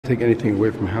take anything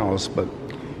away from Hals, but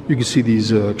you can see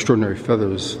these extraordinary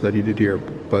feathers that he did here.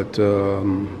 But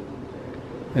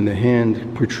and the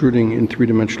hand protruding in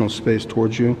three-dimensional space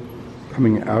towards you,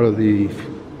 coming out of the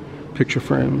picture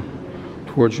frame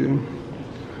towards you.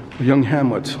 A young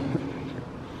Hamlet,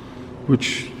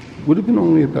 which would have been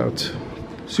only about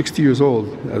 60 years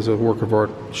old as a work of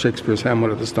art, Shakespeare's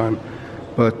Hamlet at this time.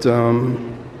 But it's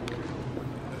an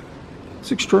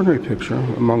extraordinary picture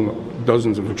among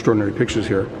dozens of extraordinary pictures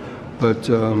here. But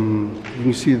you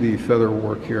can see the feather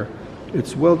work here.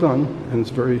 It's well done, and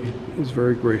it's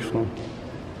very graceful.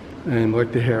 And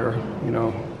like the hair, you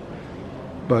know,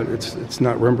 but it's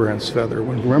not Rembrandt's feather.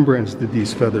 When Rembrandt did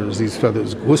these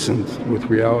feathers glistened with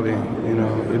reality, you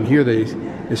know, and here they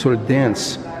sort of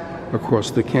dance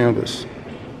across the canvas.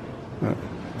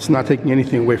 It's not taking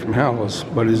anything away from Hals,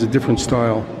 but it's a different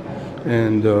style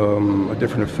and a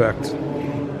different effect.